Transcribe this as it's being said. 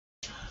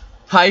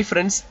Hi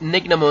friends,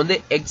 இன்னைக்கு நம்ம வந்து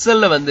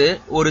எக்ஸல்ல வந்து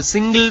ஒரு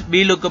சிங்கிள்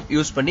Vlookup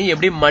யூஸ் பண்ணி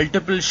எப்படி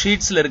மல்டிபிள்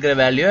ஷீட்ஸ்ல இருக்கிற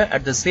value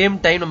at the same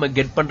time நம்ம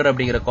கெட் பண்ற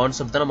அப்படிங்கற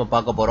கான்செப்ட் தான் நம்ம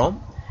பார்க்க போறோம்.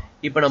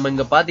 இப்போ நம்ம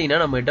இங்க பாத்தீங்கன்னா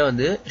நம்ம கிட்ட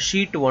வந்து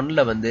ஷீட்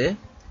 1ல வந்து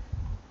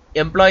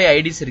எம்ப்ளாயி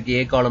ஐடிஸ் இருக்கு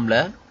A காலம்ல.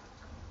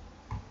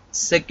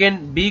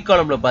 செகண்ட் B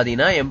காலம்ல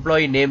பாத்தீங்கன்னா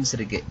எம்ப்ளாயி நேம்ஸ்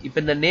இருக்கு.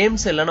 இப்போ இந்த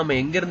நேம்ஸ் எல்லாம் நம்ம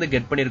எங்க இருந்து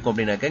கெட் பண்ணிருக்கோம்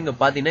அப்படினாக்க இங்க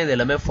பாத்தீங்கன்னா இது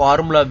எல்லாமே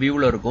ஃபார்முலா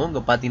வியூல இருக்கும்.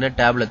 இங்க பாத்தீங்கன்னா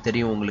டேப்ல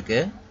தெரியும் உங்களுக்கு.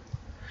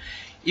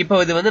 இப்போ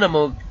இது வந்து நம்ம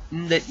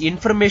இந்த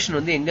இன்ஃபர்மேஷன்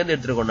வந்து எங்க இருந்து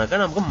எடுத்துறோம்னாக்க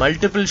நமக்கு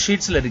மல்டிபிள்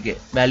ஷீட்ஸ்ல இருக்கு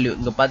வேல்யூ.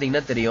 இங்க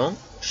பாத்தீங்கன்னா தெரியும்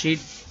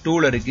ஷீட்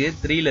 2ல இருக்கு,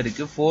 3ல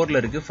இருக்கு, 4ல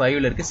இருக்கு,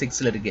 5ல இருக்கு,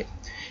 6ல இருக்கு.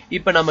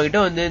 இப்போ நம்ம கிட்ட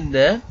வந்து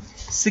இந்த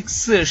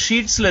 6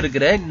 ஷீட்ஸ்ல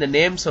இருக்கிற இந்த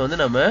நேம்ஸ்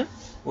வந்து நம்ம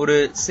ஒரு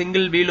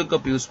சிங்கிள்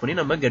Vlookup யூஸ் பண்ணி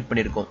நம்ம கெட்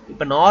பண்ணிருக்கோம்.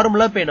 இப்போ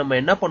நார்மலா இப்போ நம்ம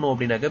என்ன பண்ணுவோம்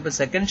அப்படினாக்க இப்போ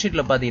செகண்ட்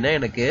ஷீட்ல பாத்தீங்கன்னா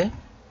எனக்கு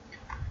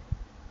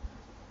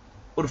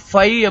ஒரு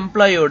 5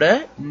 எம்ப்ளாயோட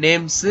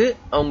நேம்ஸ்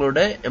அவங்களோட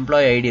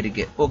எம்ப்ளாயி ஐடி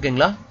இருக்கு.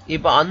 ஓகேங்களா?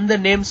 இப்போ அந்த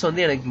நேம்ஸ்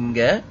வந்து எனக்கு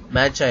இங்க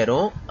மேட்ச்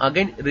ஆயிரும்.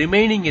 அகைன்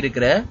ரிமைனிங்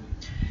இருக்கிற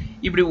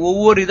இப்படி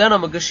ஒவ்வொரு இதா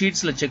நமக்கு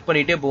ஷீட்ஸ்ல செக்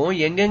பண்ணிட்டே போவோம்.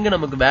 எங்கெங்க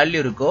நமக்கு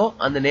வேல்யூ இருக்கோ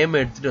அந்த நேம்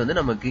எடுத்துட்டு வந்து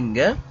நமக்கு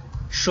இங்க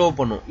ஷோ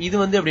பண்ணும். இது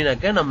வந்து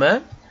எப்படின்னாக்க நம்ம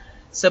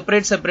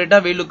செப்பரேட்டா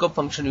Vlookup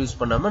ஃபங்க்ஷன் யூஸ்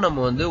பண்ணாம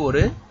நம்ம வந்து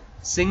ஒரு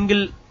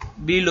சிங்கிள்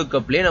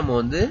Vlookupலயே நம்ம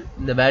வந்து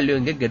இந்த வேல்யூ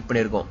இங்க கெட்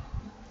பண்ணிருக்கோம்.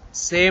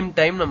 சேம்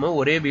டைம் நம்ம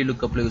ஒரே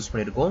Vlookupல யூஸ்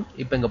பண்ணிருக்கோம்.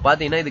 இப்போ இங்க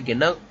பாத்தீங்கன்னா இதுக்கு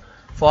என்ன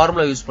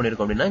ஃபார்முலா யூஸ்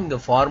பண்ணிருக்கோம் அப்படின்னா இங்க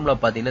ஃபார்முலா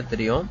பாத்தீங்கன்னா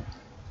தெரியும்.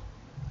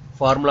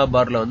 ஃபார்முலா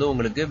பார்ல வந்து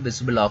உங்களுக்கு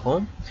விசிபிள்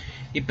ஆகும்.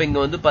 இப்போ இங்க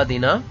வந்து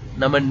பாத்தீங்கன்னா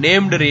நம்ம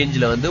நேம்டு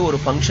ரேஞ்ச்ல வந்து ஒரு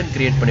ஃபங்க்ஷன்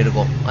கிரியேட்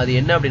பண்ணிருக்கோம். அது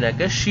என்ன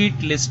அப்படின்னாக்க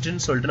ஷீட்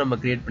லிஸ்ட்னு சொல்லிட்டு நம்ம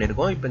கிரியேட்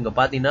பண்ணிருக்கோம். இப்போ இங்க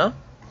பாத்தீங்கன்னா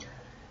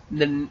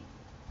இந்த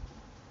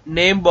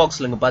நேம்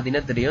பாக்ஸ்ல இங்க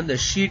பாத்தீங்கன்னா தெரியும் இந்த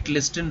ஷீட்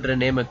லிஸ்ட்ன்ற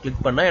நேமை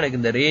கிளிக் பண்ணா எனக்கு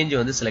இந்த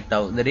ரேஞ்ச் வந்து செலக்ட்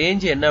ஆகும். இந்த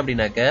ரேஞ்ச் என்ன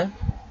அப்படின்னாக்க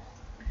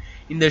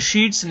இந்த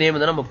ஷீட்ஸ் நேம்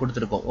தான் நம்ம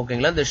கொடுத்திருக்கோம்.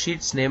 ஓகேங்களா? இந்த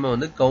ஷீட்ஸ் நேமை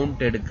வந்து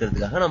கவுண்ட்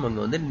எடுக்கிறதுக்காக நம்ம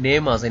இங்க வந்து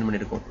நேம் அசைன்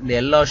பண்ணிருக்கோம். இந்த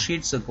எல்லா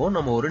ஷீட்ஸுக்கும்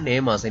நம்ம ஒரு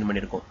நேம் அசைன்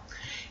பண்ணிருக்கோம்.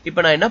 இப்போ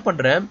நான் என்ன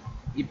பண்றேன்,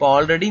 இப்போ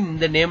ஆல்ரெடி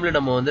இந்த நேம்ல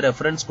நம்ம வந்து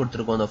ரெஃபரன்ஸ்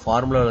கொடுத்திருக்கோம். அந்த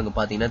ஃபார்முலால இங்க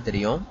பாத்தீங்கன்னா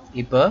தெரியும்.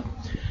 இப்போ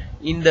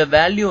இந்த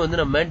வேல்யூ வந்து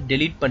நம்ம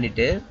டெலீட்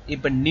பண்ணிட்டு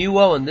இப்போ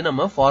நியூவா வந்து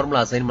நம்ம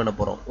ஃபார்முலா அசைன் பண்ண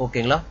போறோம்.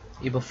 ஓகேங்களா?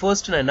 இப்போ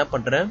ஃபர்ஸ்ட் நான் என்ன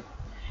பண்றேன்,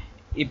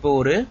 இப்போ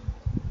ஒரு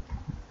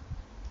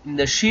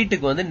இந்த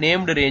ஷீட்டுக்கு வந்து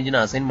நேம்டு ரேஞ்ச்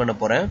நான் அசைன் பண்ண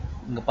போறேன்.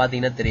 இங்க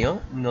பாத்தீங்கன்னா தெரியும்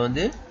இங்க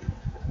வந்து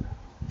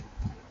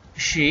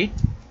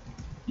ஷீட்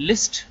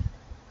லிஸ்ட்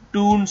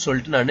 2ன்னு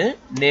சொல்லிட்டு நான்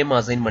நேம்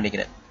அசைன்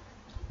பண்ணிக்கிறேன்.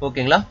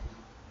 ஓகேங்களா?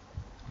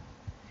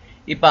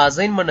 இப்ப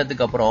அசைன்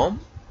பண்ணதுக்கு அப்புறம்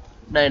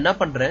நான் என்ன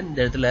பண்றேன், இந்த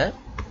இடத்துல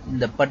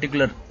இந்த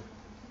பர்டிகுலர்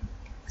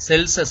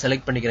செல்ஸை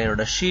செலக்ட் பண்ணிக்கிறேன்.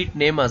 என்னோட ஷீட்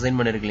நேம் அசைன்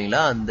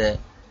பண்ணிருக்கீங்களா அந்த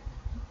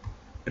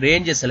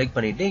ரேஞ்சை செலக்ட்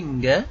பண்ணிட்டு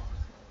இங்க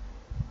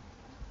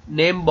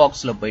நேம்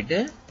பாக்ஸ்ல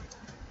போயிட்டு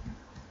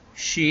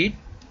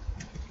ஷீட்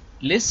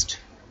லிஸ்ட்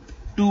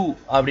 2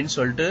 அப்படின்னு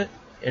சொல்லிட்டு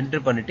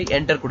என்டர் பண்ணிட்டு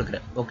என்டர்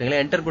கொடுக்குறேன். ஓகேங்களா?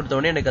 என்டர் கொடுத்த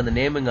உடனே எனக்கு அந்த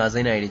நேம் இங்க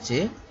அசைன் ஆயிடுச்சு.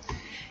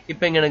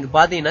 இப்போ இங்க எனக்கு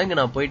பாத்தீங்கன்னா இங்க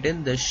நான் போயிட்டு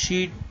இந்த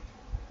ஷீட்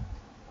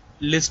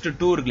லிஸ்ட்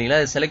 2 இருக்குங்களா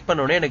அதை செலக்ட்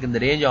பண்ண உடனே எனக்கு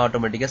இந்த ரேஞ்ச்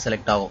ஆட்டோமேட்டிக்கா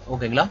செலக்ட் ஆகும்.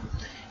 ஓகேங்களா?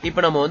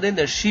 இப்போ நம்ம வந்து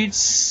இந்த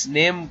ஷீட்ஸ்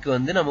நேம்க்கு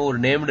வந்து நம்ம ஒரு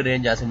நேம்டு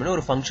ரேஞ்ச் அசைன் பண்ணி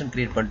ஒரு ஃபங்க்ஷன்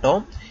கிரியேட்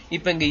பண்ணிட்டோம்.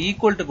 இப்போ இங்க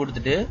ஈக்குவல் டு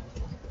கொடுத்துட்டு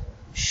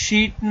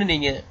ஷீட்னு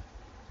நீங்க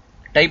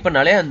டைப்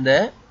பண்ணாலே அந்த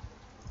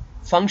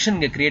ஃபங்க்ஷன்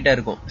இங்க கிரியேட்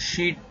ஆயிருக்கும்.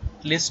 ஷீட்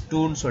லிஸ்ட்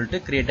 2ன்னு சொல்லிட்டு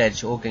கிரியேட்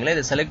ஆயிடுச்சு. ஓகேங்களா?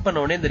 இதை செலக்ட்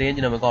பண்ண உடனே இந்த ரேஞ்ச்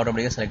நமக்கு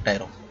ஆட்டோமேட்டிக்கா செலக்ட்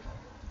ஆயிரும்.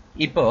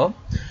 இப்போ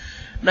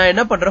நான்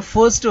என்ன பண்றேன்,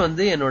 ஃபர்ஸ்ட்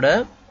வந்து என்னோட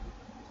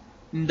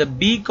இந்த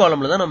B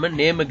காலம்ல தான் நம்ம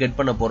நேம் கெட்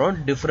பண்ண போறோம்.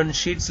 டிஃபரண்ட்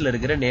ஷீட்ஸ்ல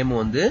இருக்கிற நேம்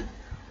வந்து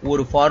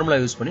ஒரு ஃபார்முலா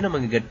யூஸ் பண்ணி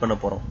நம்ம இங்க கெட் பண்ண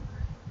போறோம்.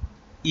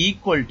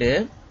 ஈக்குவல் டு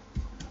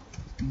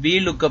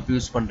Vlookup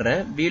யூஸ்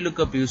பண்றேன்.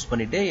 Vlookup யூஸ்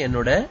பண்ணிட்டு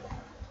என்னோட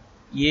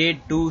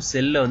A2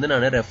 செல்ல வந்து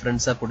நான்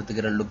ரெஃபரன்ஸா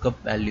கொடுத்துக்கிறேன்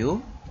லுக்கப் வேல்யூ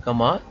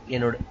கமா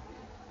என்னோட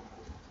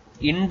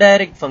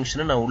இன்டைரக்ட்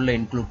ஃபங்க்ஷனை நான் உள்ள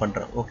இன்க்ளூட்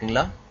பண்றேன்.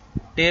 ஓகேங்களா?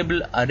 டேபிள்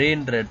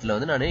அரேன்ற இடத்துல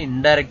வந்து நான்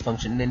இன்டைரக்ட்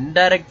ஃபங்க்ஷன், இந்த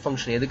இன்டைரக்ட்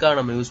ஃபங்க்ஷன் எதுக்காக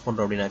நம்ம யூஸ்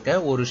பண்றோம் அப்படின்னாக்க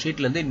ஒரு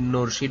ஷீட்ல இருந்து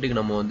இன்னொரு ஷீட்டுக்கு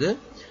நம்ம வந்து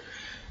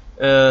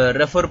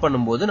ரெஃபர்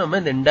பண்ணும்போது நம்ம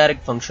இந்த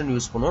இன்டைரக்ட் ஃபங்க்ஷன்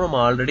யூஸ் பண்ணுவோம். நம்ம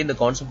ஆல்ரெடி இந்த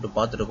கான்செப்ட்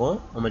பார்த்துருக்கோம்.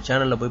 நம்ம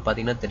சேனல்ல போய்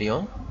பாத்தீங்கன்னா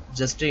தெரியும்.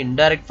 ஜஸ்ட்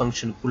இன்டைரக்ட்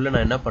ஃபங்க்ஷனுக்குள்ள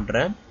நான் என்ன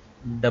பண்றேன்,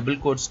 டபுள்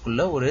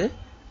கோட்ஸ்க்குள்ள ஒரு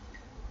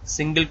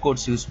சிங்கிள்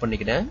கோட்ஸ் யூஸ்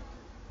பண்ணிக்கிறேன்.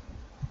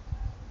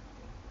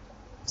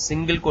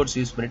 சிங்கிள் கோட்ஸ்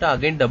யூஸ் பண்ணிட்டு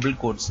அகைன் டபுள்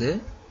கோட்ஸ்.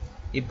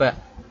 இப்ப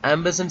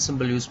ஆம்பர்சன்ட்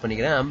சிம்பிள் யூஸ்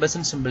பண்ணிக்கிறேன்.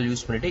 ஆம்பர்சன்ட் சிம்பிள்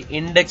யூஸ் பண்ணிட்டு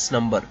இண்டெக்ஸ்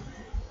நம்பர்.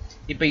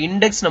 இப்ப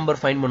இண்டெக்ஸ் நம்பர்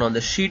ஃபைண்ட் பண்ணுவோம்,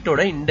 அந்த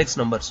ஷீட்டோட இண்டெக்ஸ்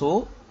நம்பர். சோ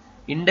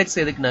இண்டெக்ஸ்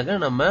எதுக்குனாக்க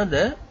நம்ம அந்த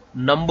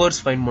நம்பர்ஸ்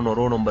ஃபைண்ட் பண்ணுவோம்,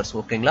 ரோ நம்பர்ஸ்.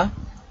 ஓகேங்களா?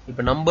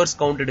 இப்ப நம்பர்ஸ்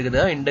கவுண்ட்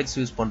எடுக்குதா இண்டெக்ஸ்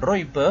யூஸ் பண்றோம்.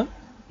 இப்ப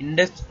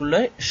இண்டெக்ஸ்க்குள்ள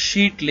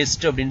ஷீட்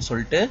லிஸ்ட் அப்படின்னு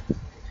சொல்லிட்டு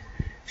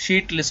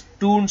ஷீட் லிஸ்ட்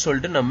 2ன்னு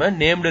சொல்லிட்டு நம்ம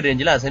நேம்டு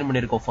ரேஞ்சில் அசைன்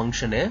பண்ணிருக்கோம்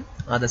ஃபங்க்ஷனு.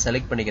 அதை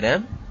செலக்ட்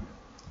பண்ணிக்கிறேன்.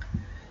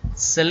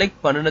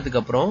 செலக்ட்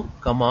பண்ணதுக்கு அப்புறம்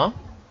கமா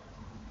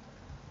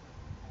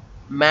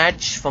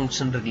மேட்ச்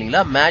ஃபங்க்ஷன்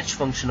இருக்குங்களா, மேட்ச்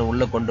ஃபங்க்ஷனை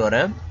உள்ள கொண்டு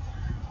வரேன்.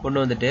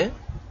 கொண்டு வந்துட்டு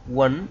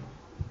 1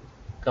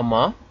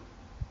 கமா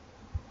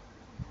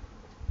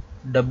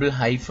டபுள்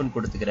ஹைஃபன்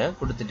கொடுத்துக்கிறேன்.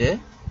 கொடுத்துட்டு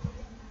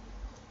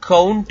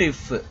கவுண்ட்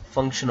இஃப்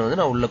ஃபங்க்ஷனை வந்து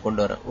நான் உள்ள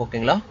கொண்டு வரேன்.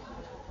 ஓகேங்களா?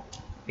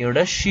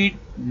 என்னோட ஷீட்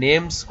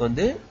நேம்ஸ்க்கு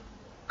வந்து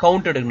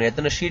கவுண்ட் எடுக்கணும்,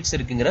 எத்தனை ஷீட்ஸ்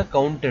இருக்குங்கிற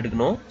கவுண்ட்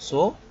எடுக்கணும். ஸோ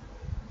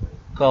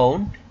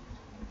count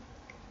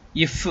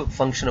if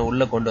ஃபங்க்ஷனை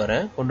உள்ள கொண்டு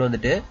வரேன். கொண்டு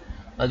வந்துட்டு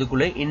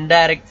அதுக்குள்ள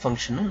indirect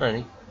ஃபங்க்ஷனும் நான்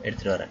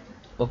எடுத்துட்டு வரேன்.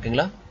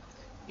 ஓகேங்களா?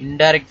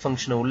 indirect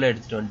ஃபங்க்ஷனை உள்ள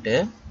எடுத்துட்டு வந்துட்டு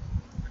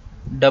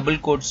டபுள்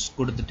கோட்ஸ்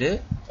கொடுத்துட்டு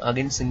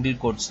அகைன் சிங்கிள்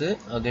கோட்ஸ்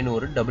அகைன்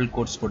ஒரு டபுள்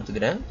கோட்ஸ்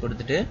கொடுத்துக்கிறேன்.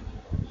 கொடுத்துட்டு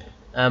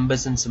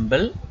ஆம்பர்சண்ட்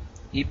சிம்பிள்.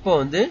 இப்போ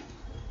வந்து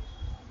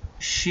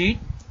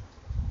ஷீட்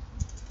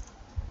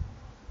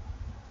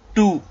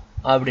 2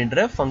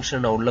 அப்படின்ற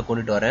ஃபங்க்ஷன் நான் உள்ள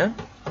கொண்டுட்டு வரேன்.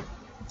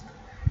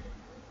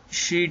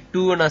 ஷீட்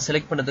 2 நான்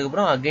செலக்ட் பண்ணதுக்கு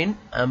அப்புறம் அகைன்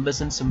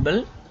ஆம்பர்சண்ட் சிம்பிள்.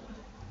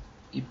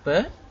 இப்போ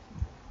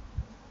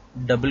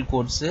டபுள்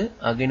கோட்ஸ்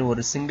அகைன்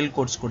ஒரு சிங்கிள்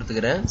கோட்ஸ்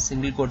கொடுத்துக்கிறேன்.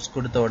 சிங்கிள் கோட்ஸ்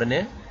கொடுத்த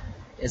உடனே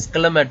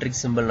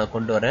எஸ்கலமேட்ரிக் சிம்பிள் நான்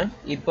கொண்டு வரேன்.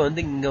 இப்போ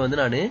வந்து இங்க வந்து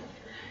நான்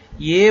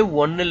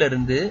A1ல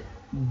இருந்து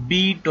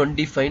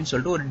B25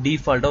 சொல்லிட்டு ஒரு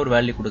டிஃபால்ட்டா ஒரு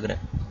வேல்யூ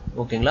கொடுக்குறேன்.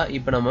 ஓகேங்களா?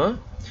 இப்போ நம்ம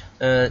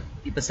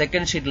இப்போ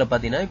செகண்ட் ஷீட்ல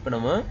பாத்தீங்கன்னா இப்போ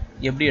நம்ம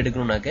எப்படி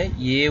எடுக்கணும்னாக்க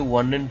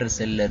A1ன்ற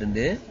செல்ல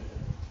இருந்து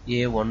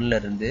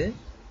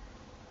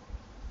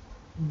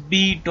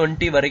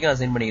B20 வரைக்கும்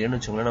அசைன் பண்ணிக்கிறேன்னு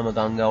வச்சுக்கோங்களேன்.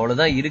 நமக்கு அங்க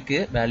அவ்வளவுதான் இருக்கு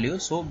வேல்யூ.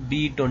 ஸோ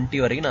B20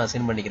 வரைக்கும் நான்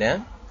அசைன் பண்ணிக்கிறேன்.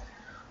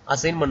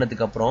 அசைன்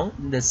பண்ணதுக்கு அப்புறம்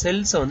இந்த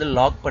செல்ஸை வந்து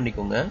லாக்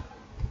பண்ணிக்கோங்க.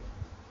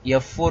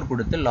 F4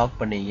 கொடுத்து லாக்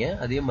பண்ணீங்க.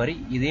 அதே மாதிரி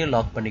இதையும்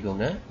லாக்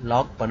பண்ணிக்கோங்க.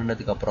 லாக்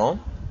பண்ணதுக்கு அப்புறம்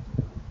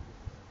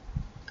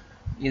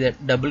இதை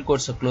டபுள்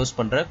கோட்ஸை க்ளோஸ்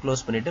பண்றேன்.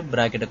 க்ளோஸ் பண்ணிட்டு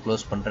பிராக்கெட்டை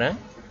க்ளோஸ் பண்றேன்.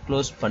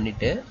 க்ளோஸ்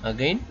பண்ணிட்டு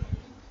அகைன்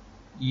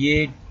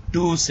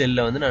A2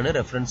 செல்ல வந்து நான்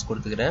ரெஃபரன்ஸ்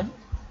கொடுத்துக்கிறேன்.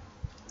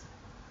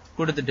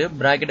 கொடுத்துட்டு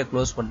பிராக்கெட்டை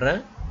க்ளோஸ்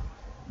பண்றேன்.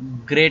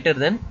 greater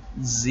than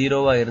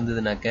 0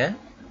 இருந்ததுனாக்க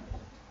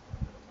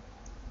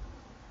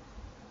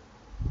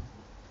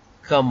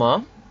comma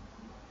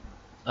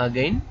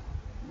again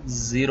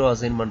 0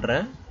 assign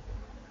பண்றேன்.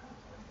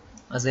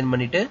 அசைன்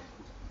பண்ணிட்டு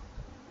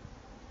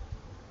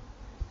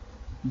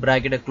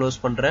பிராக்கெட்டை க்ளோஸ்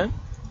பண்றேன்.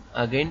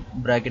 அகைன்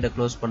பிராக்கெட்டை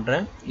க்ளோஸ்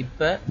பண்றேன். இப்ப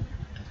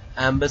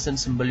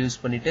ஆம்பர்சண்ட் சிம்பிள்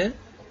யூஸ் பண்ணிட்டு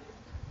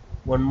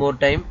one more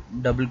time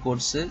double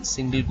quotes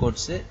single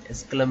quotes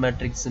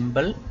எஸ்கலமேட்ரிக்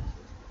simple.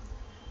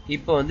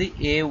 இப்போ வந்து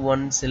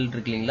A1 செல்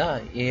இருக்கு இல்லைங்களா?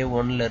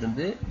 A1ல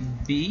இருந்து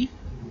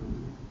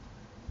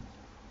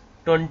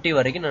B20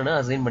 வரைக்கும் நான்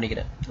அசைன்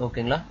பண்ணிக்கிறேன்.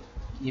 ஓகேங்களா?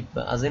 இப்போ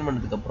அசைன்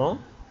பண்ணதுக்கு அப்புறம்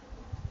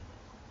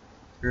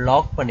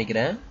லாக்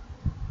பண்ணிக்கிறேன்.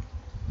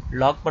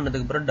 லாக்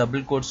பண்ணதுக்கு அப்புறம்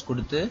டபுள் கோட்ஸ்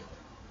கொடுத்து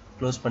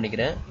க்ளோஸ்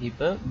பண்ணிக்கிறேன்.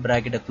 இப்போ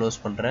பிராக்கெட்டை க்ளோஸ்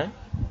பண்றேன்.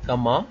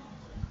 கமா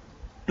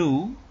 2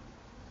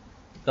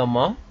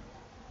 கமா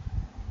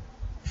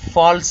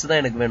ஃபால்ஸ் தான்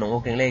எனக்கு வேணும்.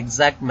 ஓகேங்களா?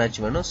 எக்ஸாக்ட் மேட்ச்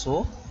வேணும். ஸோ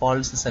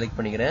ஃபால்ஸ் செலக்ட்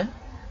பண்ணிக்கிறேன்.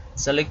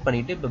 செலக்ட்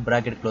பண்ணிட்டு இப்போ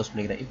பிராக்கெட் க்ளோஸ்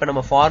பண்ணிக்கிறேன். இப்போ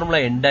நம்ம ஃபார்முலா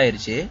எண்ட்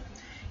ஆயிருச்சு.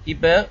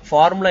 இப்போ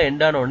ஃபார்முலா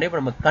எண்ட் ஆன உடனே இப்போ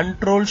நம்ம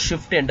கண்ட்ரோல்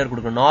ஷிஃப்ட் என்டர்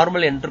கொடுக்கணும்.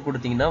 நார்மல் என்டர்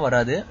கொடுத்தீங்கன்னா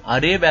வராது.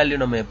 அரே வேல்யூ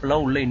நம்ம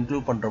எப்பெல்லாம் உள்ள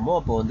இன்க்ளூட் பண்றோமோ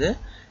அப்போ வந்து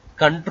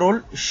கண்ட்ரோல்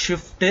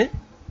ஷிஃப்ட்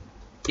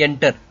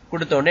என்டர்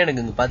கொடுத்த உடனே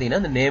எனக்கு இங்க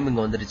பாத்தீங்கன்னா இந்த நேம்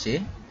இங்க வந்துருச்சு.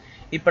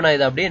 இப்போ நான்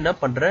இதை அப்படியே என்ன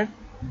பண்றேன்?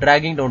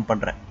 டிராகிங் டவுன்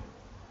பண்றேன்.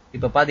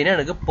 இப்போ பாத்தீங்கன்னா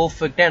எனக்கு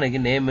பெர்ஃபெக்ட்டா எனக்கு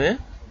நேம்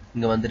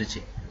இங்க வந்துருச்சு.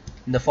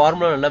 இந்த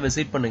ஃபார்முலா நல்லா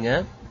விசிட் பண்ணுங்க.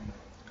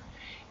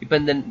 இப்போ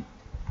இந்த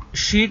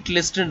ஷீட்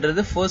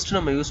லிஸ்ட்ன்றது ஃபர்ஸ்ட்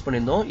நம்ம யூஸ்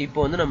பண்ணியிருந்தோம். இப்போ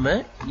வந்து நம்ம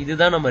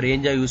இதுதான் நம்ம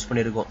ரேஞ்சா யூஸ்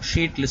பண்ணியிருக்கோம்.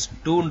 ஷீட் லிஸ்ட்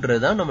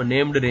 2ன்றது தான் நம்ம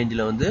நேம்டு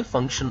ரேஞ்சில் வந்து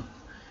ஃபங்க்ஷன்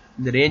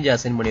இந்த ரேஞ்ச்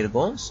அசைன்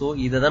பண்ணியிருக்கோம். ஸோ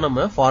இதை தான்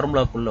நம்ம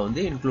ஃபார்முலாக்குள்ள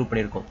வந்து இன்க்ளூட்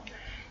பண்ணியிருக்கோம்.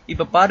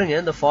 இப்போ பாருங்க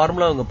இந்த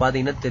ஃபார்முலா உங்க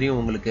பாத்தீங்கன்னா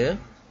தெரியும் உங்களுக்கு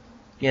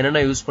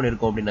என்னென்ன யூஸ்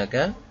பண்ணியிருக்கோம்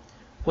அப்படின்னாக்க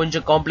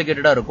கொஞ்சம்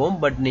காம்ப்ளிகேட்டடா இருக்கும்.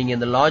 பட் நீங்க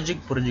இந்த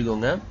லாஜிக்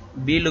புரிஞ்சுக்கோங்க.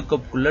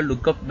 Vlookup குள்ள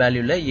லுக்அப்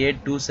வேல்யூல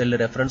A2 செல்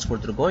ரெஃபரன்ஸ்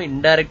கொடுத்திருக்கோம்.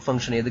 இன்டைரக்ட்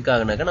ஃபங்க்ஷன்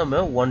எதுக்காகனாக்க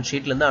நம்ம ஒன்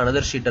ஷீட்ல இருந்து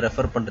அனதர் ஷீட்டை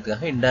ரெஃபர்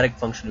பண்றதுக்காக இன்டைரக்ட்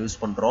ஃபங்க்ஷன் யூஸ்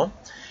பண்றோம்.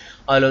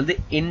 அதுல வந்து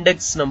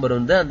இண்டெக்ஸ் நம்பர்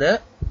வந்து அந்த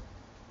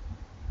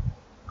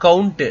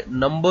கவுண்ட்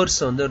நம்பர்ஸ்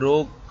வந்து ரோ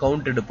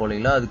கவுண்ட் எடுப்போம்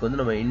இல்லைங்களா? அதுக்கு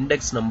வந்து நம்ம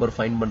இண்டெக்ஸ் நம்பர்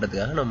ஃபைண்ட்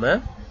பண்றதுக்காக நம்ம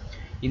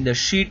இந்த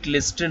ஷீட்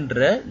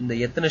லிஸ்ட்ன்ற இந்த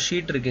எத்தனை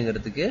ஷீட்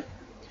இருக்குங்கிறதுக்கு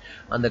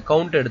அந்த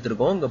கவுண்ட்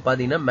எடுத்திருக்கோம். இங்க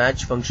பாத்தீங்கன்னா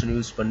மேட்ச் ஃபங்க்ஷன்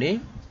யூஸ் பண்ணி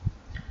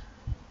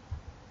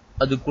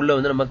அதுக்குள்ள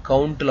வந்து நம்ம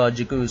கவுண்ட்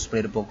லாஜிக்கும் யூஸ்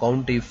பண்ணிருப்போம்.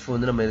 கவுண்ட் இஃப்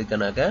வந்து நம்ம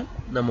எதுக்குனாக்க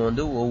நம்ம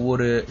வந்து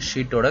ஒவ்வொரு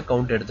ஷீட்டோட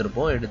கவுண்ட்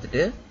எடுத்திருப்போம்.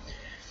 எடுத்துட்டு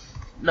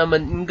நம்ம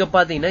இங்க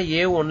பாத்தீங்கன்னா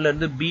A1ல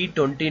இருந்து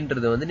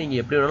B20ன்றது வந்து நீங்க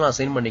எப்படி வேணாலும்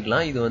அசைன்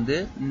பண்ணிக்கலாம். இது வந்து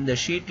இந்த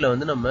ஷீட்ல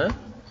வந்து நம்ம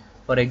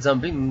ஃபார்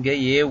எக்ஸாம்பிள் இங்க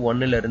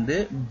A1ல இருந்து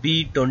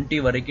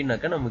B20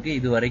 வரைக்கும்னாக்க நமக்கு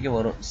இது வரைக்கும்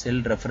வரும்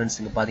செல்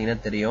ரெஃபரன்ஸ். இங்க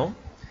பாத்தீங்கன்னா தெரியும்.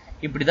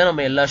 இப்படிதான்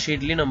நம்ம எல்லா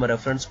ஷீட்லயும் நம்ம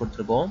ரெஃபரன்ஸ்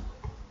கொடுத்திருக்கோம்.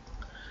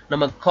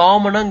 நம்ம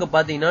காமனா இங்க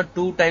பாத்தீங்கன்னா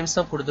 2 டைம்ஸ்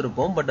தான்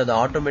கொடுத்திருப்போம். பட் அது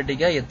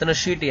ஆட்டோமேட்டிக்கா எத்தனை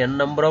sheet n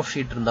number of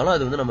sheet இருந்தாலும்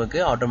அது வந்து நமக்கு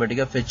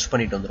ஆட்டோமேட்டிக்கா ஃபெட்ச்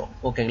பண்ணிட்டு வந்துரும்.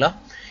 ஓகேங்களா?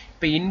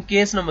 இப்போ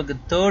இன்கேஸ் நமக்கு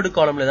தேர்ட்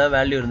காலம்ல ஏதாவது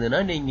வேல்யூ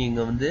இருந்ததுன்னா நீங்க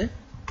இங்க வந்து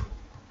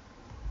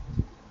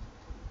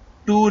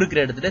 2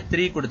 இருக்கிற இடத்துல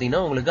 3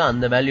 கொடுத்தீங்கன்னா உங்களுக்கு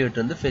அந்த வேல்யூ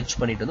வந்து ஃபெட்ச்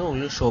பண்ணிட்டு வந்து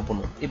உங்களுக்கு ஷோ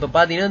பண்ணும். இப்போ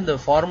பாத்தீங்கன்னா இந்த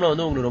ஃபார்முலா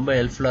வந்து உங்களுக்கு ரொம்ப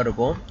ஹெல்ப்ஃபுல்லா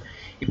இருக்கும்.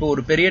 இப்போ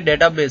ஒரு பெரிய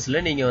டேட்டா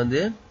பேஸ்ல நீங்க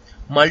வந்து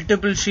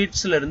மல்டிபிள்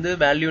ஷீட்ஸ்ல இருந்து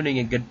வேல்யூ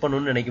நீங்க கெட்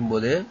பண்ணணும்னு நினைக்கும்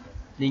போது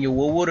நீங்க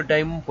ஒவ்வொரு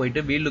டைமும்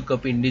போயிட்டு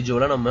Vlookup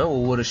இண்டிவிஜுவலா நம்ம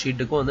ஒவ்வொரு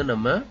ஷீட்டுக்கும் வந்து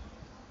நம்ம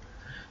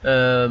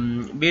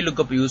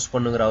Vlookup யூஸ்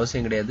பண்ணுங்கிற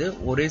அவசியம் கிடையாது.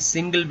 ஒரே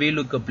சிங்கிள்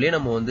Vlookupலயே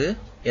நம்ம வந்து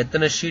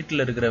எத்தனை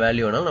ஷீட்ல இருக்கிற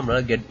வேல்யூ வேணாலும்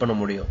நம்மளால கெட் பண்ண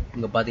முடியும்.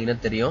 இங்க பாத்தீங்கன்னா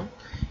தெரியும்.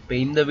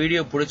 இப்போ இந்த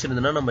வீடியோ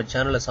பிடிச்சிருந்ததுன்னா நம்ம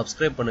சேனலை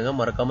சப்ஸ்கிரைப் பண்ணுங்க,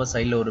 மறக்காம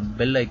சைடில் ஒரு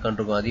பெல் ஐக்கான்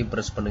இருக்கும், அதையும்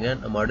ப்ரெஸ் பண்ணுங்க.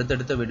 நம்ம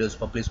அடுத்தடுத்த வீடியோஸ்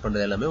பப்ளிஷ்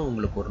பண்றது எல்லாமே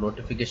உங்களுக்கு ஒரு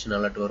நோட்டிஃபிகேஷன்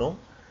அலர்ட் வரும்.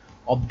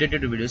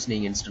 அப்டேட்டட் வீடியோஸ்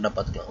நீங்க இன்ஸ்டன்டா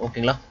பார்த்துக்கலாம்.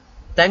 ஓகேங்களா?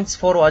 தேங்க்ஸ்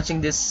ஃபார்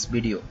வாட்சிங் திஸ்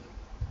வீடியோ.